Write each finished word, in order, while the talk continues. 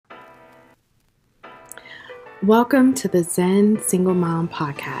Welcome to the Zen Single Mom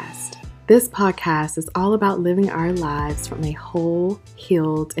Podcast. This podcast is all about living our lives from a whole,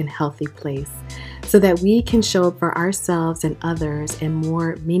 healed, and healthy place so that we can show up for ourselves and others in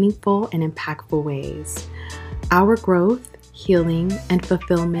more meaningful and impactful ways. Our growth, healing, and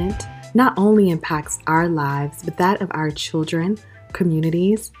fulfillment not only impacts our lives, but that of our children,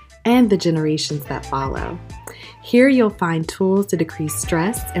 communities, and the generations that follow. Here you'll find tools to decrease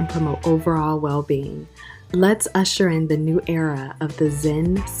stress and promote overall well-being. Let's usher in the new era of the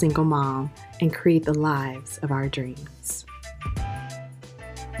Zen single mom and create the lives of our dreams.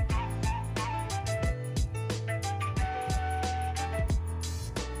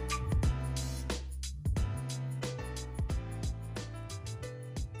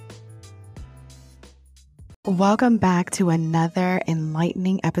 Welcome back to another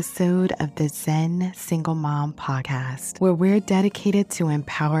enlightening episode of the Zen Single Mom Podcast, where we're dedicated to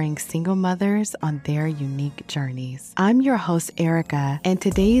empowering single mothers on their unique journeys. I'm your host, Erica, and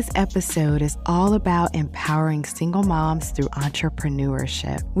today's episode is all about empowering single moms through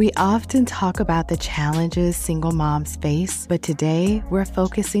entrepreneurship. We often talk about the challenges single moms face, but today we're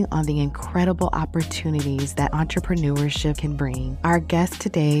focusing on the incredible opportunities that entrepreneurship can bring. Our guest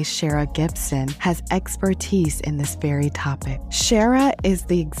today, Shara Gibson, has expertise in this very topic. Shara is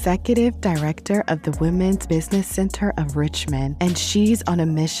the Executive Director of the Women's Business Center of Richmond, and she's on a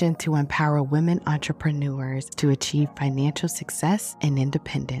mission to empower women entrepreneurs to achieve financial success and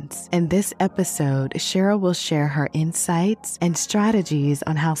independence. In this episode, Shara will share her insights and strategies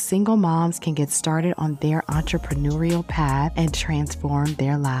on how single moms can get started on their entrepreneurial path and transform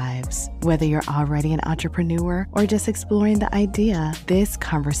their lives. Whether you're already an entrepreneur or just exploring the idea, this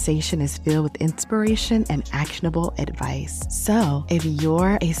conversation is filled with inspiration and actionable advice. So, if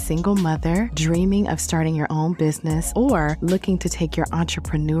you're a single mother dreaming of starting your own business or looking to take your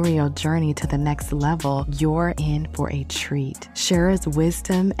entrepreneurial journey to the next level, you're in for a treat. Shara's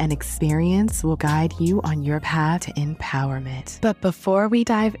wisdom and experience will guide you on your path to empowerment. But before we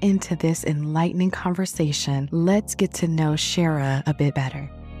dive into this enlightening conversation, let's get to know Shara a bit better.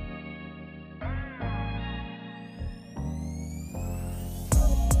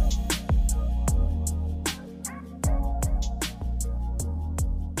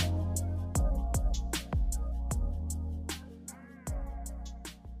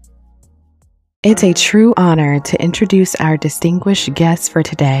 It's a true honor to introduce our distinguished guest for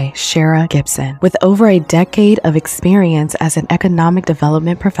today, Shara Gibson. With over a decade of experience as an economic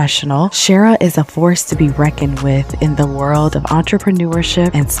development professional, Shara is a force to be reckoned with in the world of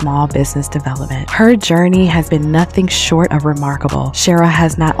entrepreneurship and small business development. Her journey has been nothing short of remarkable. Shara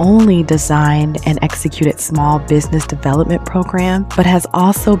has not only designed and executed small business development programs, but has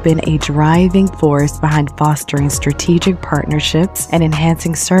also been a driving force behind fostering strategic partnerships and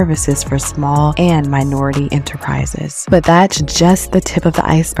enhancing services for small and minority enterprises. But that's just the tip of the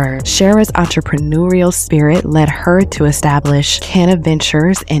iceberg. Shara's entrepreneurial spirit led her to establish Canna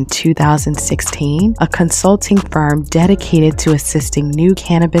Ventures in 2016, a consulting firm dedicated to assisting new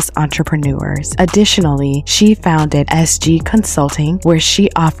cannabis entrepreneurs. Additionally, she founded SG Consulting, where she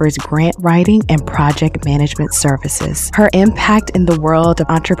offers grant writing and project management services. Her impact in the world of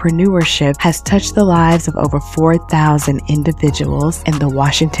entrepreneurship has touched the lives of over 4,000 individuals in the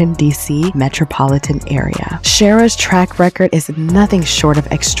Washington, D.C. metropolitan area. Shara's track record is nothing short of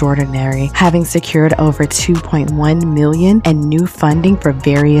extraordinary, having secured over $2.1 million in new funding for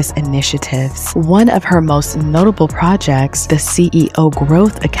various initiatives. One of her most notable projects, the CEO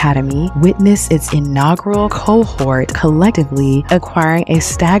Growth Academy, witnessed its inaugural cohort collectively acquiring a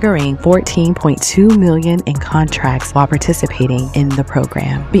staggering $14.2 million in contracts while participating in the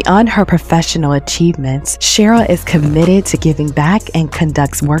program. Beyond her professional achievements, Shara is committed to giving back and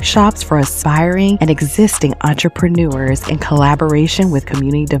conducts workshops for aspiring and existing entrepreneurs in collaboration with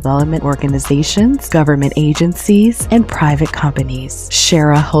community development organizations, government agencies, and private companies.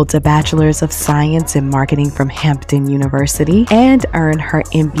 Shara holds a Bachelor's of Science in Marketing from Hampton University and earned her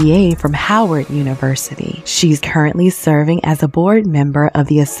MBA from Howard University. She's currently serving as a board member of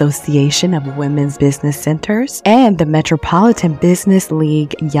the Association of Women's Business Centers and the Metropolitan Business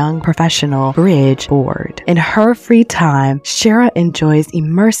League Young Professional Bridge Board. In her free time, Shara enjoys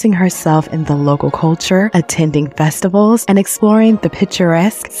immersing herself in the local culture, attending festivals, and exploring the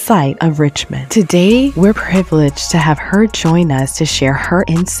picturesque site of Richmond. Today, we're privileged to have her join us to share her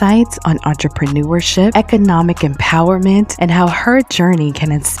insights on entrepreneurship, economic empowerment, and how her journey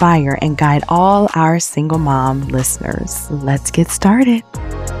can inspire and guide all our single mom listeners. Let's get started.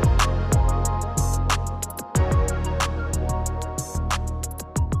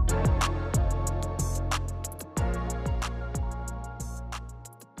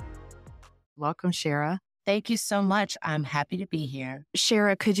 Welcome, Shara. thank you so much. I'm happy to be here.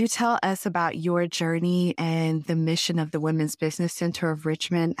 Shara, could you tell us about your journey and the mission of the Women's Business Center of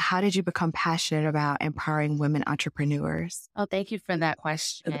Richmond? How did you become passionate about empowering women entrepreneurs? Oh, thank you for that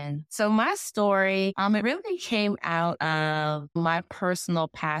question. So my story, it really came out of my personal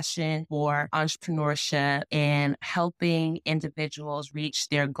passion for entrepreneurship and helping individuals reach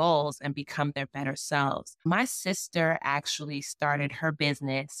their goals and become their better selves. My sister actually started her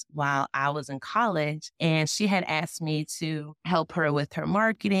business while I was in college, and she had asked me to help her with her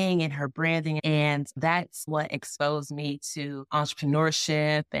marketing and her branding. And that's what exposed me to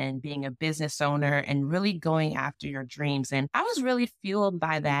entrepreneurship and being a business owner and really going after your dreams. And I was really fueled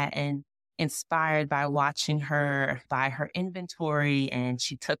by that and inspired by watching her buy her inventory. And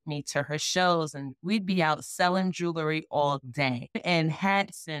she took me to her shows, and we'd be out selling jewelry all day and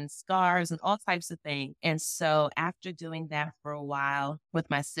hats and scarves and all types of things. And so after doing that for a while with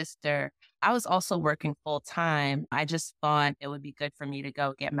my sister, I was also working full time. I just thought it would be good for me to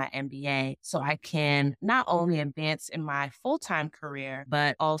go get my MBA so I can not only advance in my full-time career,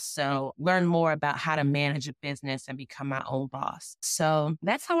 but also learn more about how to manage a business and become my own boss. So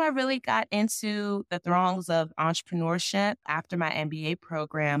that's how I really got into the throngs of entrepreneurship. After my MBA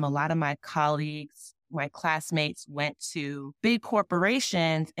program, a lot of my colleagues, my classmates went to big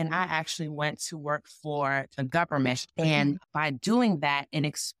corporations, and I actually went to work for the government. And by doing that, it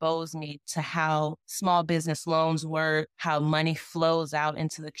exposed me to how small business loans work, how money flows out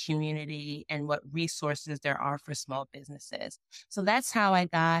into the community, and what resources there are for small businesses. So that's how I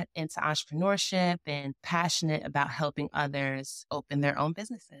got into entrepreneurship and passionate about helping others open their own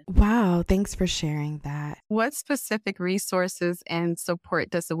businesses. Wow, thanks for sharing that. What specific resources and support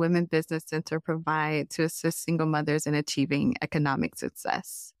does the Women Business Center provide to assist single mothers in achieving economic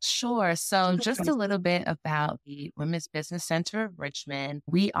success? Sure. So just a little bit about the Women's Business Center of Richmond.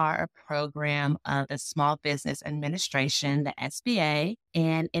 We are a program of the Small Business Administration, the SBA,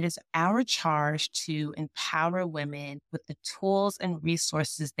 and it is our charge to empower women with the tools and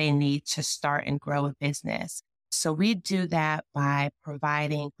resources they need to start and grow a business. So we do that by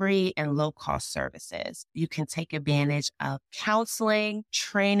providing free and low-cost services. You can take advantage of counseling,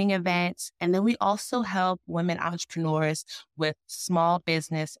 training events, and then we also help women entrepreneurs with small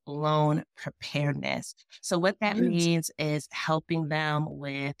business loan preparedness. So what that means is helping them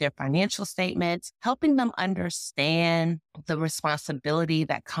with their financial statements, helping them understand the responsibility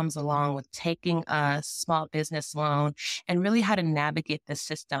that comes along with taking a small business loan and really how to navigate the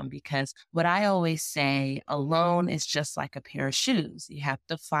system. Because what I always say, a loan is just like a pair of shoes. You have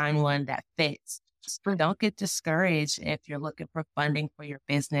to find one that fits. Don't get discouraged if you're looking for funding for your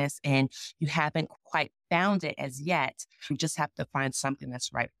business and you haven't quite found it as yet. You just have to find something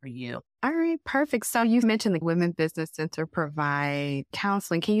that's right for you. All right, perfect. So you mentioned the Women Business Center provide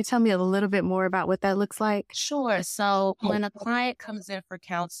counseling. Can you tell me a little bit more about what that looks like? Sure. So when a client comes in for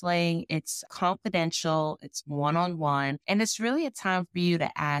counseling, it's confidential, it's one-on-one, and it's really a time for you to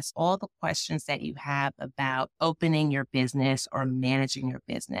ask all the questions that you have about opening your business or managing your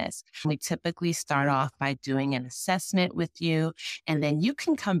business. We typically start off by doing an assessment with you, and then you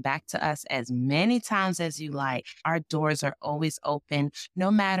can come back to us as many times as you like. Our doors are always open,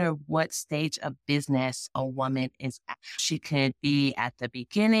 no matter what stage of business a woman is at. She could be at the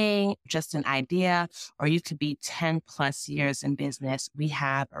beginning, just an idea, or you could be 10 plus years in business. We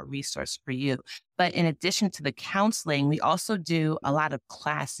have a resource for you. But in addition to the counseling, we also do a lot of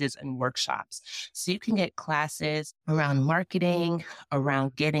classes and workshops. So you can get classes around marketing,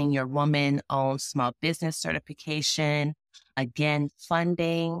 around getting your woman-owned small business certification, again,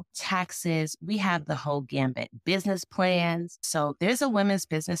 funding, taxes. We have the whole gambit, business plans. So there's a women's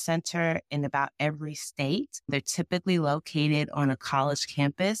business center in about every state. They're typically located on a college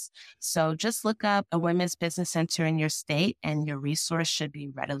campus. So just look up a women's business center in your state and your resource should be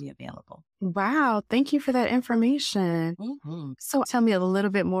readily available. Wow. Thank you for that information. Mm-hmm. So tell me a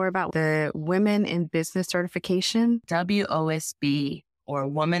little bit more about the Women in Business certification. WOSB, or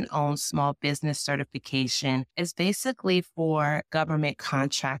Woman-Owned Small Business Certification, is basically for government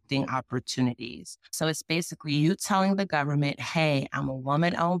contracting opportunities. So it's basically you telling the government, hey, I'm a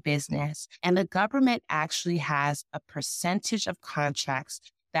woman-owned business, and the government actually has a percentage of contracts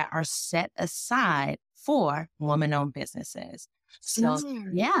that are set aside for woman-owned businesses. So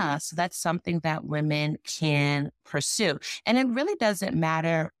so that's something that women can pursue. And it really doesn't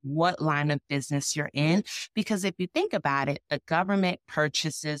matter what line of business you're in, because if you think about it, the government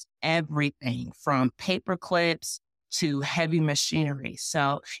purchases everything from paper clips to heavy machinery.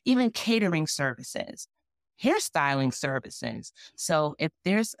 So even catering services, hairstyling services. So if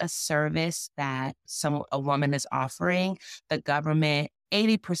there's a service that a woman is offering, the government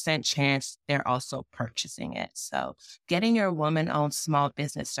 80% chance they're also purchasing it. So getting your woman-owned small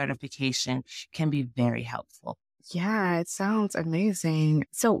business certification can be very helpful. Yeah, it sounds amazing.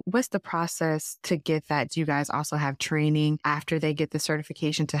 So, what's the process to get that? Do you guys also have training after they get the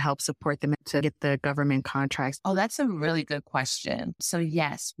certification to help support them to get the government contracts? Oh, that's a really good question. So,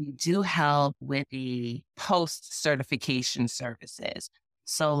 yes, we do help with the post-certification services.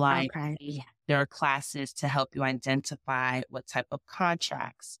 So, like, Okay. there are classes to help you identify what type of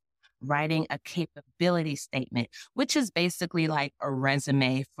contracts, writing a capability statement, which is basically like a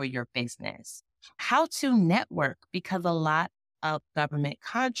resume for your business, how to network, because a lot of government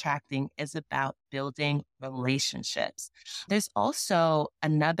contracting is about building relationships. There's also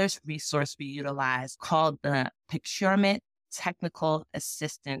another resource we utilize called the Procurement Technical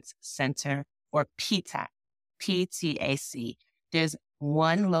Assistance Center, or PTAC, PTAC. There's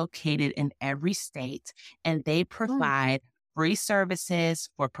one located in every state, and they provide free services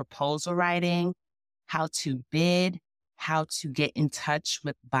for proposal writing, how to bid, how to get in touch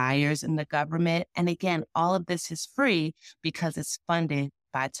with buyers in the government. And again, all of this is free because it's funded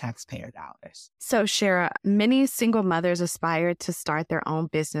by taxpayer dollars. So, Shara, many single mothers aspire to start their own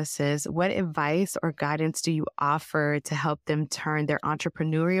businesses. What advice or guidance do you offer to help them turn their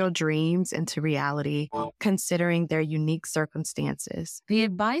entrepreneurial dreams into reality, considering their unique circumstances? The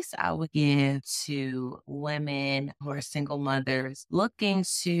advice I would give to women who are single mothers looking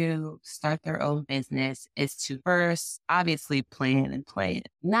to start their own business is to first, obviously, plan and plan.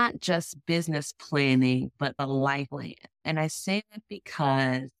 Not just business planning, but a life plan. And I say that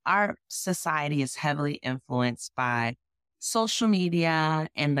because our society is heavily influenced by social media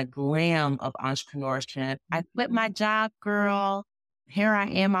and the glam of entrepreneurship. I quit my job, girl. Here I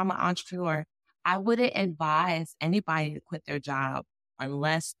am, I'm an entrepreneur. I wouldn't advise anybody to quit their job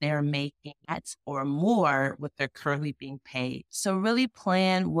unless they're making that or more what they're currently being paid. So really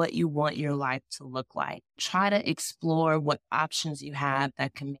plan what you want your life to look like. Try to explore what options you have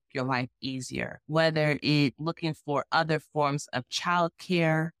that can make your life easier, whether it's looking for other forms of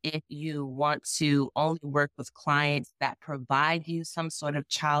childcare, if you want to only work with clients that provide you some sort of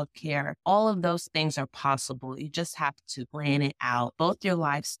childcare. All of those things are possible. You just have to plan it out, both your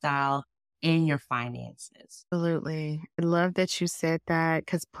lifestyle and your finances. Absolutely. I love that you said that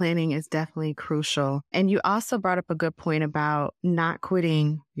because planning is definitely crucial. And you also brought up a good point about not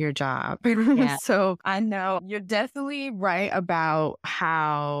quitting your job. Yeah. So I know you're definitely right about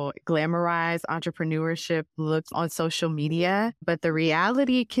how glamorized entrepreneurship looks on social media, but the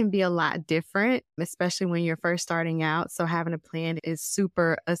reality can be a lot different, especially when you're first starting out. So having a plan is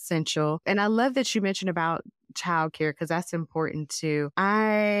super essential. And I love that you mentioned about childcare because that's important too.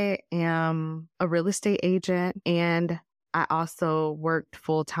 I am a real estate agent and I also worked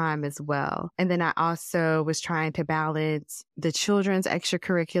full time as well. And then I also was trying to balance the children's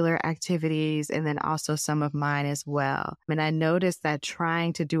extracurricular activities and then also some of mine as well. And I noticed that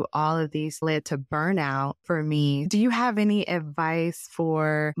trying to do all of these led to burnout for me. Do you have any advice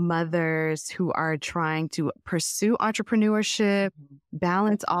for mothers who are trying to pursue entrepreneurship,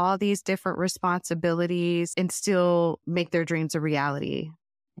 balance all these different responsibilities, and still make their dreams a reality?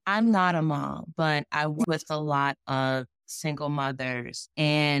 I'm not a mom, but I work with a lot of single mothers.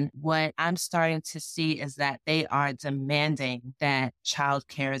 And what I'm starting to see is that they are demanding that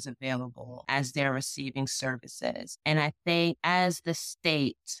childcare is available as they're receiving services. And I think as the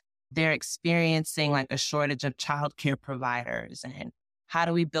state, they're experiencing like a shortage of childcare providers. And how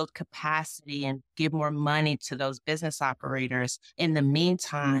do we build capacity and give more money to those business operators? In the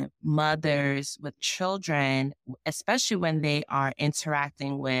meantime, mothers with children, especially when they are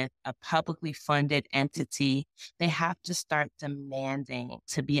interacting with a publicly funded entity, they have to start demanding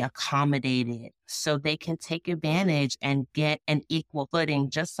to be accommodated so they can take advantage and get an equal footing,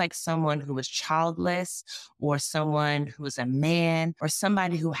 just like someone who is childless or someone who is a man or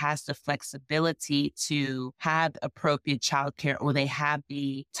somebody who has the flexibility to have appropriate childcare, or they have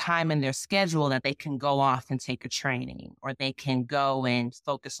the time in their schedule that they can go off and take a training or they can go and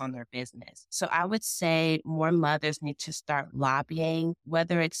focus on their business. So I would say more mothers need to start lobbying,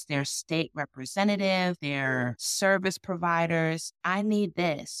 whether it's their state representative, their service providers. I need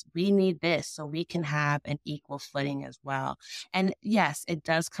this. We need this so we can have an equal footing as well. And yes, it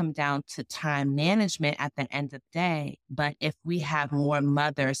does come down to time management at the end of the day. But if we have more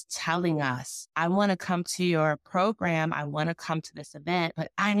mothers telling us, I want to come to your program, I want to come to this event,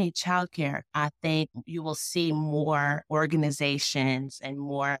 but I need childcare, I think you will see more organizations and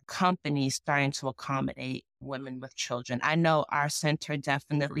more companies starting to accommodate women with children. I know our center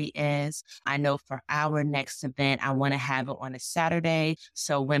definitely is. I know for our next event, I want to have it on a Saturday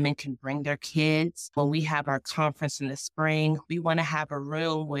so women can bring their kids. When we have our conference in the spring, we want to have a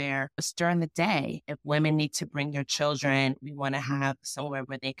room where it's during the day. If women need to bring their children, we want to have somewhere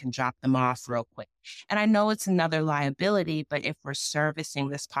where they can drop them off real quick. And I know it's another liability, but if we're servicing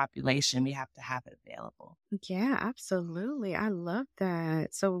this population, we have to have it available. Yeah, absolutely. I love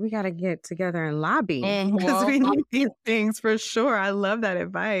that. So we got to get together and lobby because we need these things for sure. I love that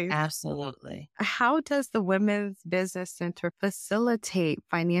advice. Absolutely. How does the Women's Business Center facilitate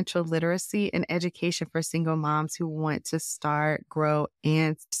financial literacy and education for single moms who want to start, grow,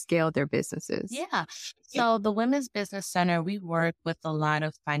 and scale their businesses? Yeah. So the Women's Business Center, we work with a lot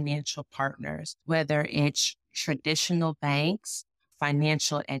of financial partners, whether it's traditional banks,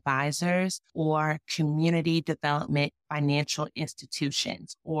 financial advisors, or community development financial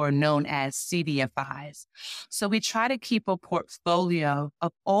institutions, or known as CDFIs. So we try to keep a portfolio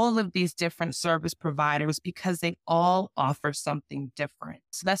of all of these different service providers because they all offer something different.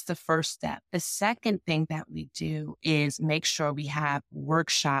 So that's the first step. The second thing that we do is make sure we have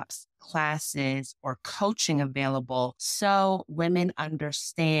workshops, classes, or coaching available so women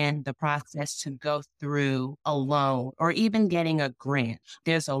understand the process to go through a loan or even getting a grant.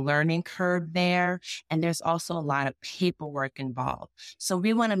 There's a learning curve there, and there's also a lot of paperwork involved. So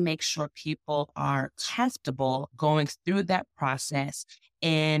we want to make sure people are comfortable going through that process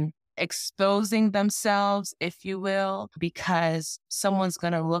and exposing themselves, if you will, because someone's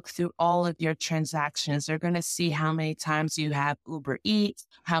going to look through all of your transactions. They're going to see how many times you have Uber Eats,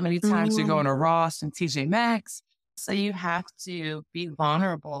 how many times you're going to Ross and TJ Maxx. So you have to be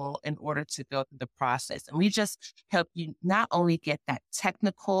vulnerable in order to go through the process. And we just help you not only get that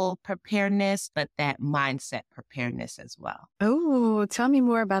technical preparedness, but that mindset preparedness as well. Oh, tell me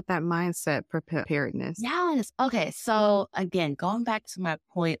more about that mindset preparedness. Yes. Okay. So again, going back to my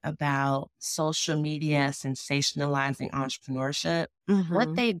point about social media sensationalizing entrepreneurship,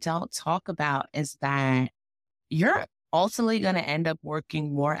 what they don't talk about is that you're ultimately going to end up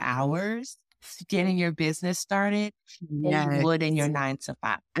working more hours getting your business started than you would in your 9 to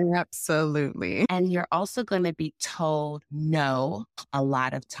 5. Absolutely. And you're also going to be told no a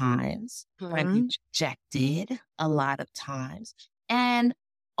lot of times, rejected a lot of times. And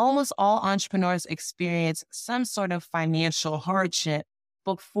almost all entrepreneurs experience some sort of financial hardship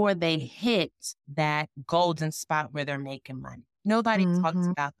before they hit that golden spot where they're making money. Nobody talks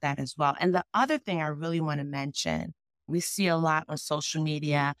about that as well. And the other thing I really want to mention, we see a lot on social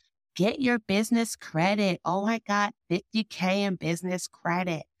media, get your business credit. Oh, I got 50K in business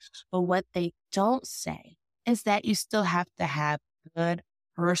credit. But what they don't say is that you still have to have good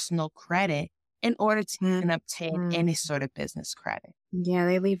personal credit in order to even obtain any sort of business credit. Yeah,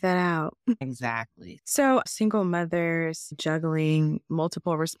 they leave that out. Exactly. So single mothers juggling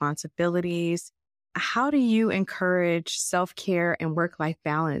multiple responsibilities, how do you encourage self-care and work-life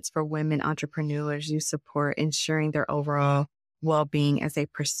balance for women entrepreneurs you support, ensuring their overall well-being as they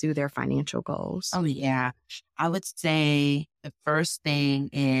pursue their financial goals? Oh, yeah. I would say the first thing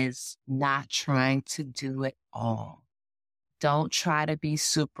is not trying to do it all. Don't try to be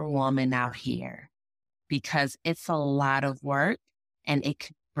superwoman out here because it's a lot of work and it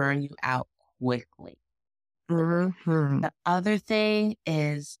can burn you out quickly. The other thing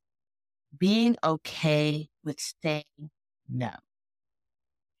is being okay with saying no.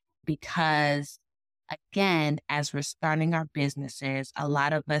 Because again, as we're starting our businesses, a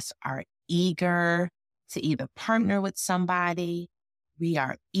lot of us are eager to either partner with somebody. We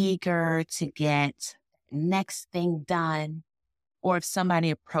are eager to get next thing done. Or if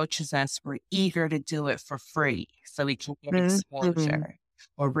somebody approaches us, we're eager to do it for free so we can get exposure.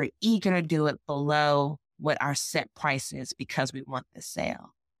 Or we're eager to do it below what our set price is because we want the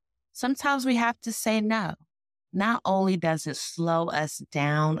sale. Sometimes we have to say no. Not only does it slow us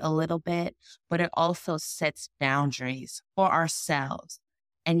down a little bit, but it also sets boundaries for ourselves.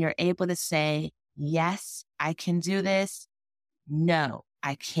 And you're able to say, yes, I can do this. No,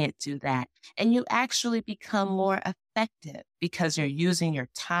 I can't do that. And you actually become more effective because you're using your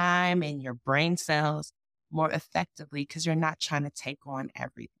time and your brain cells more effectively because you're not trying to take on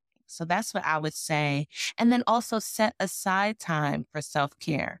everything. So that's what I would say. And then also set aside time for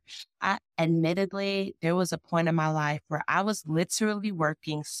self-care. Admittedly, there was a point in my life where I was literally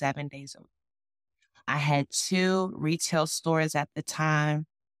working 7 days a week. I had 2 retail stores at the time.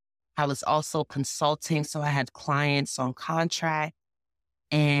 I was also consulting, so I had clients on contract.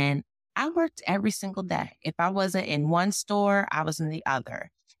 And I worked every single day. If I wasn't in one store, I was in the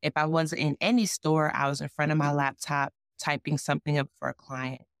other. If I wasn't in any store, I was in front of my laptop typing something up for a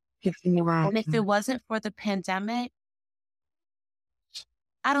client. And if it wasn't for the pandemic,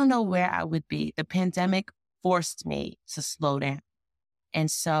 I don't know where I would be. The pandemic forced me to slow down. And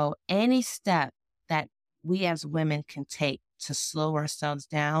so any step that we as women can take to slow ourselves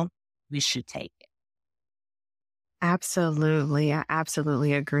down, we should take it. Absolutely. I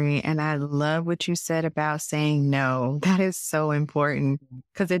absolutely agree. And I love what you said about saying no. That is so important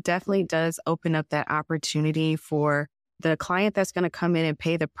because it definitely does open up that opportunity for the client that's going to come in and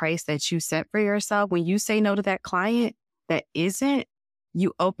pay the price that you set for yourself. When you say no to that client that isn't,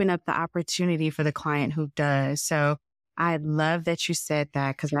 you open up the opportunity for the client who does. So I love that you said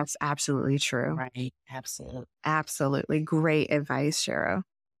that because that's absolutely true. Right. Absolutely. Absolutely. Great advice, Cheryl.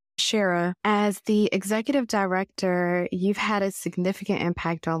 Shara, as the executive director, you've had a significant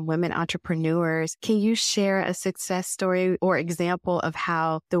impact on women entrepreneurs. Can you share a success story or example of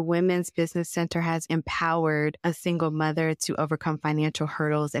how the Women's Business Center has empowered a single mother to overcome financial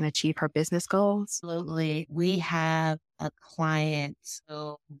hurdles and achieve her business goals? Absolutely. We have a client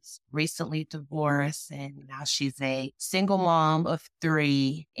who's recently divorced and now she's a single mom of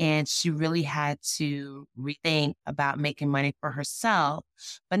 3, and she really had to rethink about making money for herself.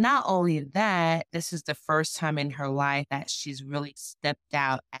 But not only that, this is the first time in her life that she's really stepped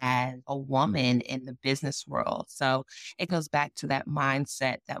out as a woman in the business world. So it goes back to that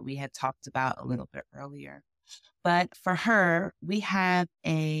mindset that we had talked about a little bit earlier. But for her, we have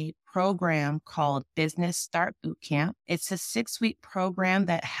a program called Business Start Bootcamp. It's a 6-week program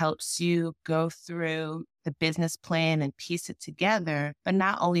that helps you go through the business plan and piece it together. But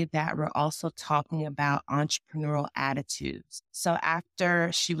not only that, we're also talking about entrepreneurial attitudes. So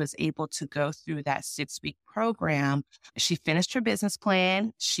after she was able to go through that 6-week program, she finished her business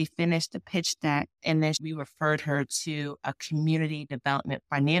plan, she finished the pitch deck, and then we referred her to a community development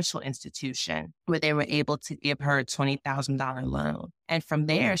financial institution where they were able to give her a $20,000 loan. And from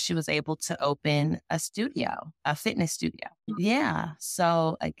there, she was able to open a studio, a fitness studio. Yeah.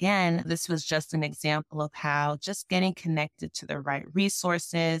 So again, this was just an example of how just getting connected to the right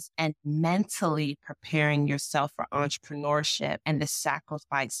resources and mentally preparing yourself for entrepreneurship and the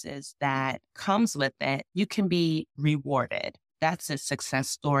sacrifices that comes with it, you can be rewarded. That's a success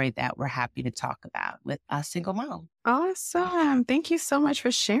story that we're happy to talk about with a single mom. Awesome. Thank you so much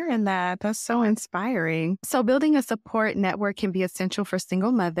for sharing that. That's so inspiring. So building a support network can be essential for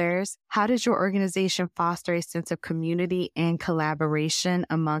single mothers. How does your organization foster a sense of community and collaboration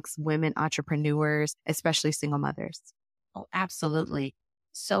amongst women entrepreneurs, especially single mothers? Oh, absolutely.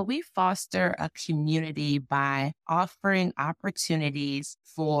 So we foster a community by offering opportunities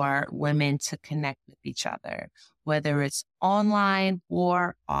for women to connect with each other, whether it's online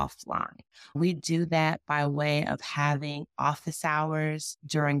or offline. We do that by way of having office hours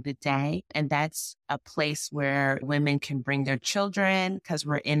during the day. And that's a place where women can bring their children because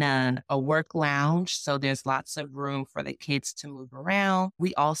we're in a work lounge. So there's lots of room for the kids to move around.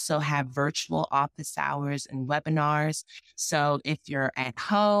 We also have virtual office hours and webinars. So if you're at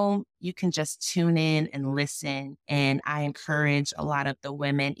home, you can just tune in and listen. And I encourage a lot of the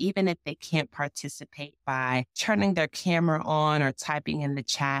women, even if they can't participate by turning their camera on or typing in the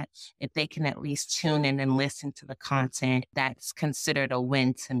chat, if they can at least tune in and listen to the content, that's considered a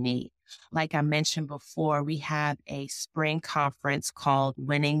win to me. Like I mentioned before, we have a spring conference called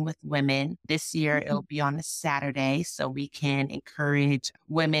Winning with Women. This year, it'll be on a Saturday, so we can encourage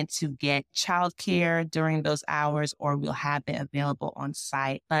women to get childcare during those hours, or we'll have it available on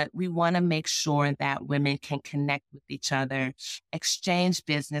site. But we want to make sure that women can connect with each other, exchange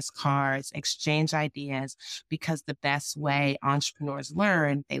business cards, exchange ideas, because the best way entrepreneurs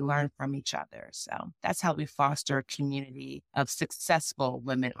learn, they learn from each other. So that's how we foster a community of successful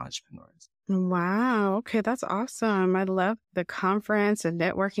women entrepreneurs. Wow. Okay. That's awesome. I love the conference and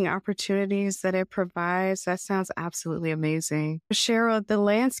networking opportunities that it provides. That sounds absolutely amazing. Cheryl, the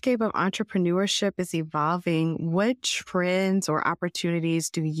landscape of entrepreneurship is evolving. What trends or opportunities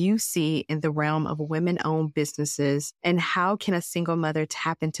do you see in the realm of women-owned businesses? And how can a single mother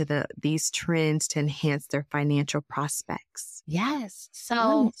tap into these trends to enhance their financial prospects? Yes.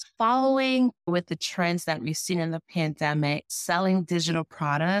 So following with the trends that we've seen in the pandemic, selling digital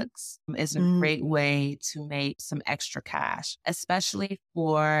products is a great way to make some extra cash, especially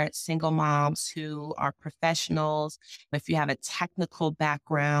for single moms who are professionals. If you have a technical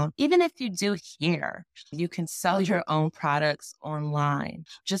background, even if you do hair, you can sell your own products online.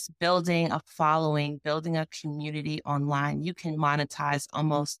 Just building a following, building a community online, you can monetize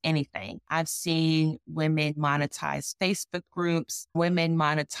almost anything. I've seen women monetize Facebook groups. groups. Women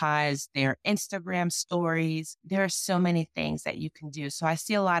monetize their Instagram stories. There are so many things that you can do. So I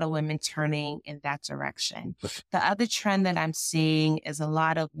see a lot of women turning in that direction. The other trend that I'm seeing is a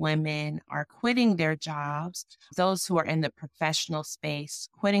lot of women are quitting their jobs. Those who are in the professional space,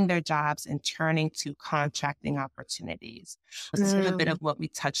 quitting their jobs and turning to contracting opportunities. This is a bit of what we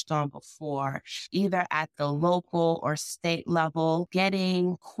touched on before, either at the local or state level,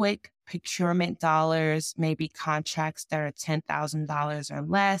 getting quick procurement dollars, maybe contracts that are $10,000 or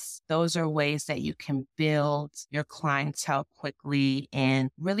less. Those are ways that you can build your clientele quickly and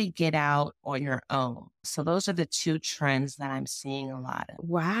really get out on your own. So those are the two trends that I'm seeing a lot of.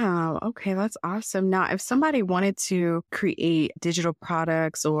 Wow. Okay, that's awesome. Now, if somebody wanted to create digital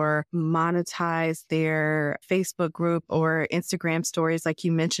products or monetize their Facebook group or Instagram stories, like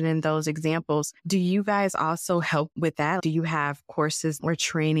you mentioned in those examples, do you guys also help with that? Do you have courses or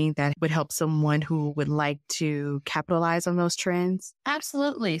training that would help someone who would like to capitalize on those trends?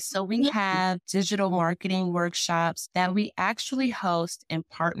 Absolutely. So we have digital marketing workshops that we actually host in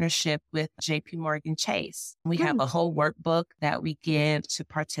partnership with JP Morgan Chase. We have a whole workbook that we give to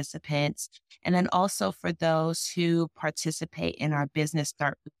participants. And then also for those who participate in our Business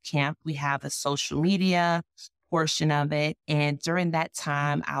Start Bootcamp, we have a social media portion of it. And during that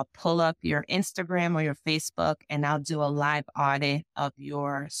time, I'll pull up your Instagram or your Facebook and I'll do a live audit of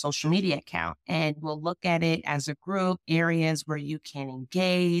your social media account. And we'll look at it as a group, areas where you can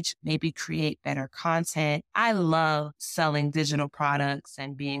engage, maybe create better content. I love selling digital products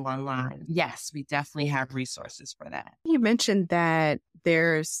and being online. Yes, we definitely have resources for that. You mentioned that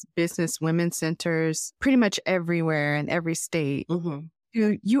there's business women's centers pretty much everywhere in every state.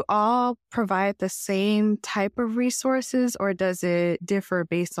 Do you all provide the same type of resources or does it differ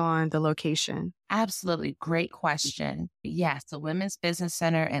based on the location? Absolutely. Great question. Yes, the Women's Business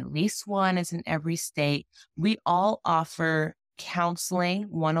Center, at least one is in every state. We all offer counseling,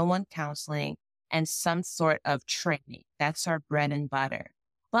 one-on-one counseling, and some sort of training. That's our bread and butter.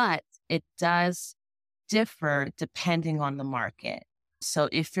 But it does differ depending on the market. So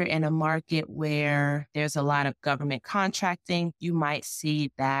if you're in a market where there's a lot of government contracting, you might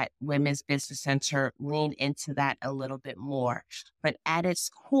see that Women's Business Center lean into that a little bit more. But at its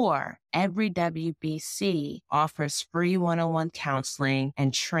core, every WBC offers free one-on-one counseling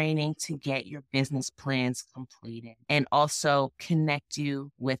and training to get your business plans completed and also connect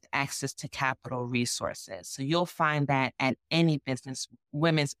you with access to capital resources. So you'll find that at any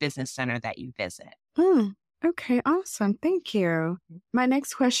Women's Business Center that you visit. Okay, awesome. Thank you. My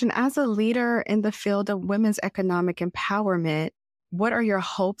next question, as a leader in the field of women's economic empowerment, what are your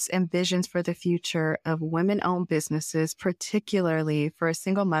hopes and visions for the future of women-owned businesses, particularly for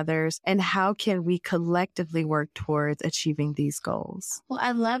single mothers, and how can we collectively work towards achieving these goals? Well,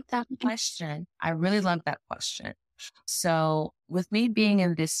 I love that question. I really love that question. So with me being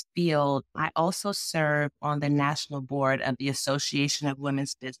in this field, I also serve on the national board of the Association of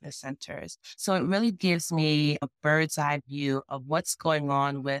Women's Business Centers. So it really gives me a bird's eye view of what's going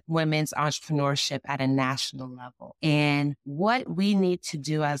on with women's entrepreneurship at a national level and what we need to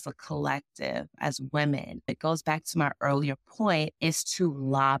do as a collective, as women. It goes back to my earlier point, is to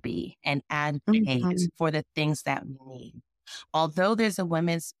lobby and advocate for the things that we need. Although there's a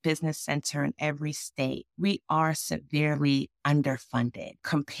women's business center in every state, we are severely underfunded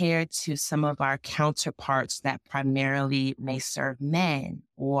compared to some of our counterparts that primarily may serve men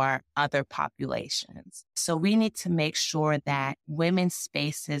or other populations. So we need to make sure that women's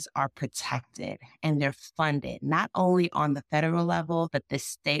spaces are protected and they're funded, not only on the federal level, but the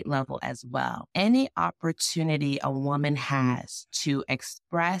state level as well. Any opportunity a woman has to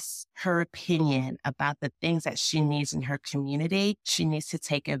express her opinion about the things that she needs in her community, she needs to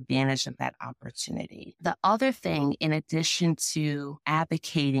take advantage of that opportunity. The other thing, in addition to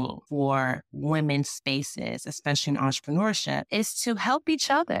advocating for women's spaces, especially in entrepreneurship, is to help each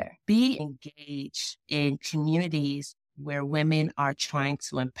other. Be engaged in communities where women are trying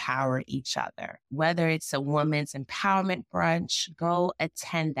to empower each other. Whether it's a women's empowerment brunch, go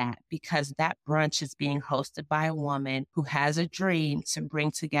attend that because that brunch is being hosted by a woman who has a dream to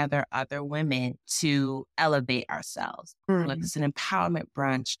bring together other women to elevate ourselves. So if it's an empowerment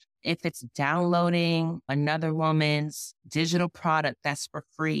brunch, if it's downloading another woman's digital product that's for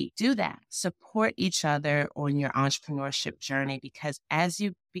free, do that. Support each other on your entrepreneurship journey because as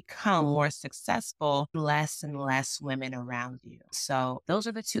you become more successful, less and less women around you. So those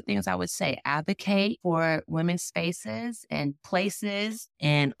are the two things I would say. Advocate for women's spaces and places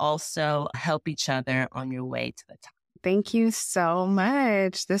and also help each other on your way to the top. Thank you so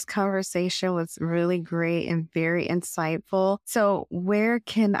much. This conversation was really great and very insightful. So where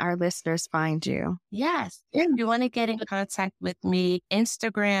can our listeners find you? Yes. If you want to get in contact with me,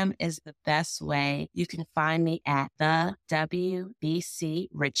 Instagram is the best way. You can find me at the WBC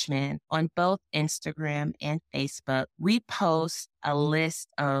Richmond on both Instagram and Facebook. We post a list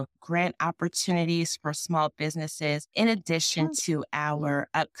of grant opportunities for small businesses in addition to our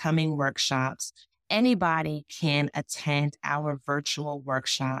upcoming workshops. Anybody can attend our virtual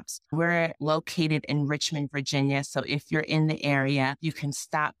workshops. We're located in Richmond, Virginia. So if you're in the area, you can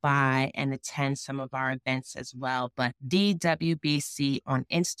stop by and attend some of our events as well. But DWBC on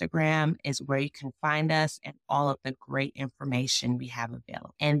Instagram is where you can find us and all of the great information we have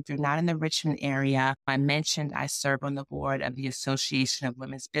available. And if you're not in the Richmond area, I mentioned I serve on the board of the Association of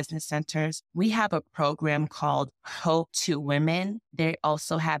Women's Business Centers. We have a program called Hope to Women. They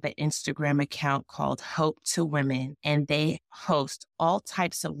also have an Instagram account called Hope to Women, and they host all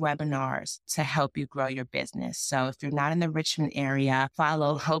types of webinars to help you grow your business. So if you're not in the Richmond area,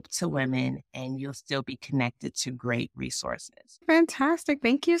 follow Hope to Women and you'll still be connected to great resources. Fantastic.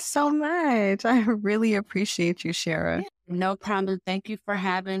 Thank you so much. I really appreciate you, Shara. Yeah, no problem. Thank you for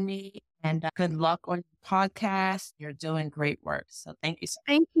having me. And good luck on your podcast. You're doing great work. So thank you so much.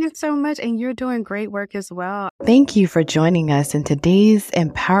 Thank you so much. And you're doing great work as well. Thank you for joining us in today's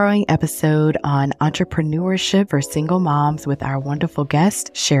empowering episode on entrepreneurship for single moms with our wonderful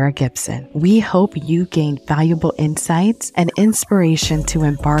guest, Shara Gibson. We hope you gained valuable insights and inspiration to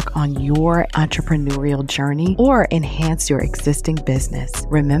embark on your entrepreneurial journey or enhance your existing business.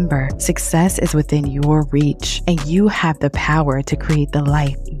 Remember, success is within your reach, and you have the power to create the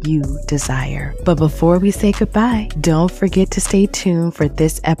life you desire. But before we say goodbye, don't forget to stay tuned for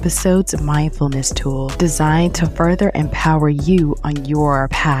this episode's mindfulness tool designed to further empower you on your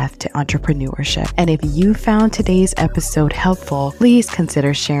path to entrepreneurship. And if you found today's episode helpful, please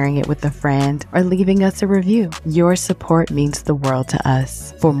consider sharing it with a friend or leaving us a review. Your support means the world to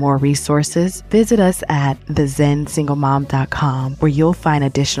us. For more resources, visit us at thezensinglemom.com, where you'll find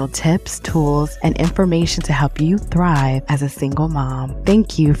additional tips, tools, and information to help you thrive as a single mom.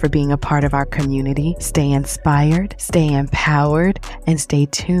 Thank you for being a part of our community. Stay inspired, stay empowered, and stay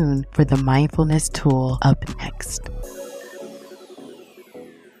tuned for the mindfulness tool up next.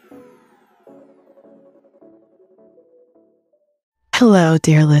 Hello,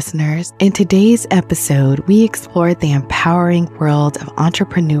 dear listeners. In today's episode, we explored the empowering world of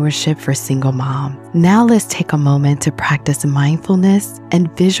entrepreneurship for single moms. Now let's take a moment to practice mindfulness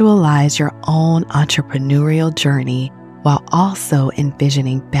and visualize your own entrepreneurial journey while also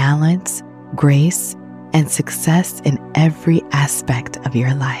envisioning balance, grace, and success in every aspect of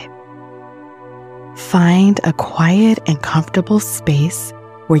your life. Find a quiet and comfortable space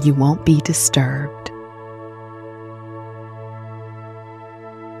where you won't be disturbed.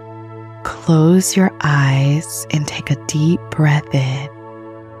 Close your eyes and take a deep breath in.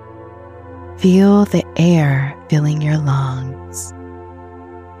 Feel the air filling your lungs.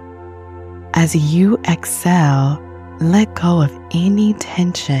 As you exhale, let go of any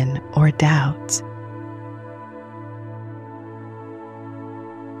tension or doubt.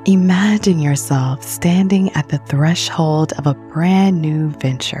 Imagine yourself standing at the threshold of a brand new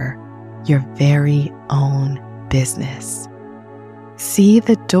venture, your very own business. See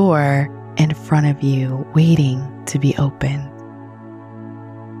the door in front of you waiting to be opened.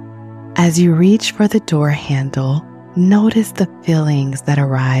 As you reach for the door handle, notice the feelings that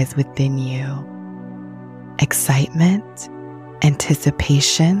arise within you. Excitement,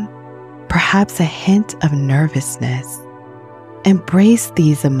 anticipation, perhaps a hint of nervousness. Embrace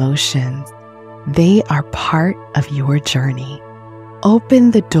these emotions. They are part of your journey.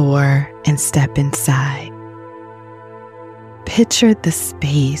 Open the door and step inside. Picture the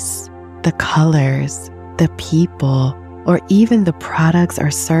space, the colors, the people, or even the products or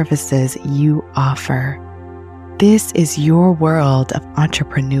services you offer. This is your world of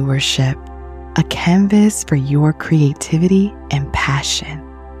entrepreneurship, a canvas for your creativity and passion.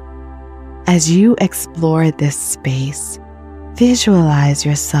 As you explore this space, visualize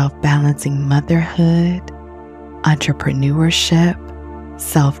yourself balancing motherhood, entrepreneurship,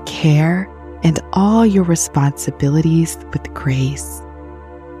 self-care, and all your responsibilities with grace.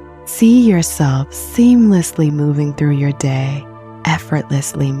 See yourself seamlessly moving through your day,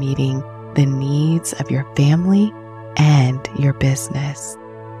 effortlessly meeting the needs of your family and your business.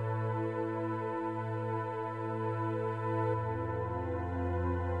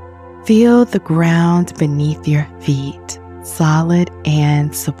 Feel the ground beneath your feet, solid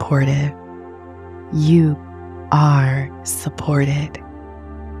and supportive. You are supported.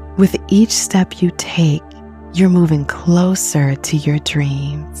 With each step you take, you're moving closer to your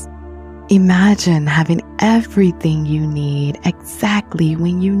dreams. Imagine having everything you need exactly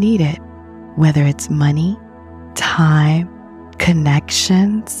when you need it, whether it's money, time,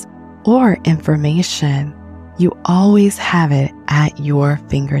 connections, or information. You always have it at your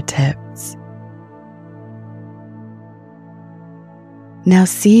fingertips. Now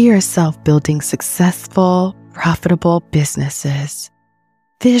see yourself building successful, profitable businesses.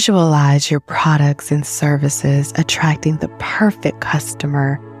 Visualize your products and services attracting the perfect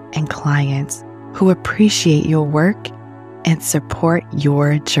customer and clients who appreciate your work and support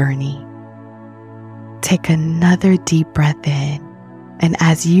your journey. Take another deep breath in, and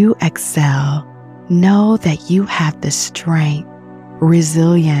as you exhale, know that you have the strength,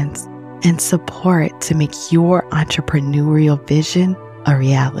 resilience, and support to make your entrepreneurial vision a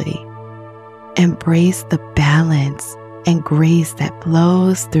reality. Embrace the balance and grace that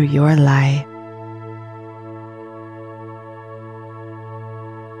flows through your life.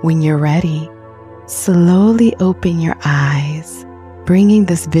 When you're ready, slowly open your eyes, bringing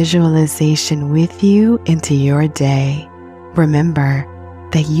this visualization with you into your day. Remember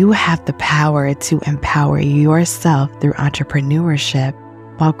that you have the power to empower yourself through entrepreneurship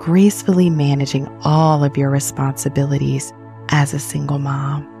while gracefully managing all of your responsibilities as a single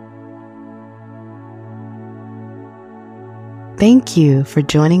mom. Thank you for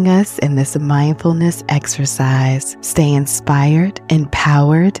joining us in this mindfulness exercise. Stay inspired,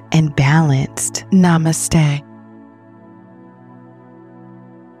 empowered, and balanced. Namaste.